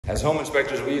As home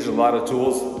inspectors, we use a lot of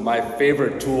tools. My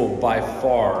favorite tool by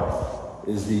far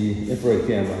is the infrared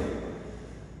camera.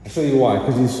 I'll show you why,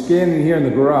 because you scan in here in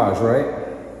the garage, right?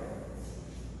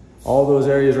 All those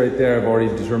areas right there I've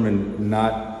already determined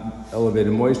not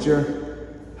elevated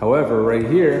moisture. However, right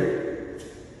here,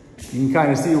 you can kind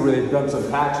of see where they've done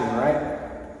some patching, right?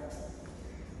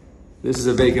 This is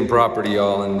a vacant property,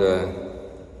 y'all, and I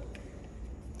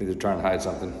think they're trying to hide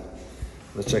something.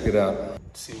 Let's check it out.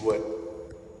 Let's see what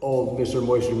old Mr.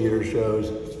 Moisture Meter shows.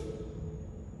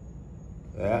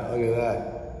 Yeah, look at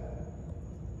that.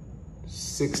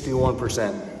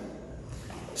 61%.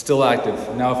 Still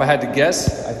active. Now, if I had to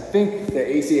guess, I think the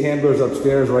AC handler's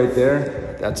upstairs right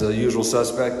there. That's a usual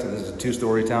suspect. This is a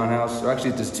 2-story townhouse. Or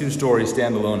actually, it's a 2-story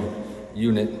standalone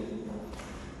unit.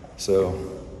 So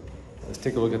let's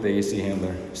take a look at the AC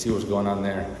handler, see what's going on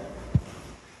there.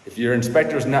 If your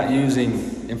inspector's not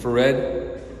using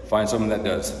infrared, find someone that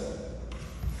does.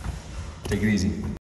 Take it easy.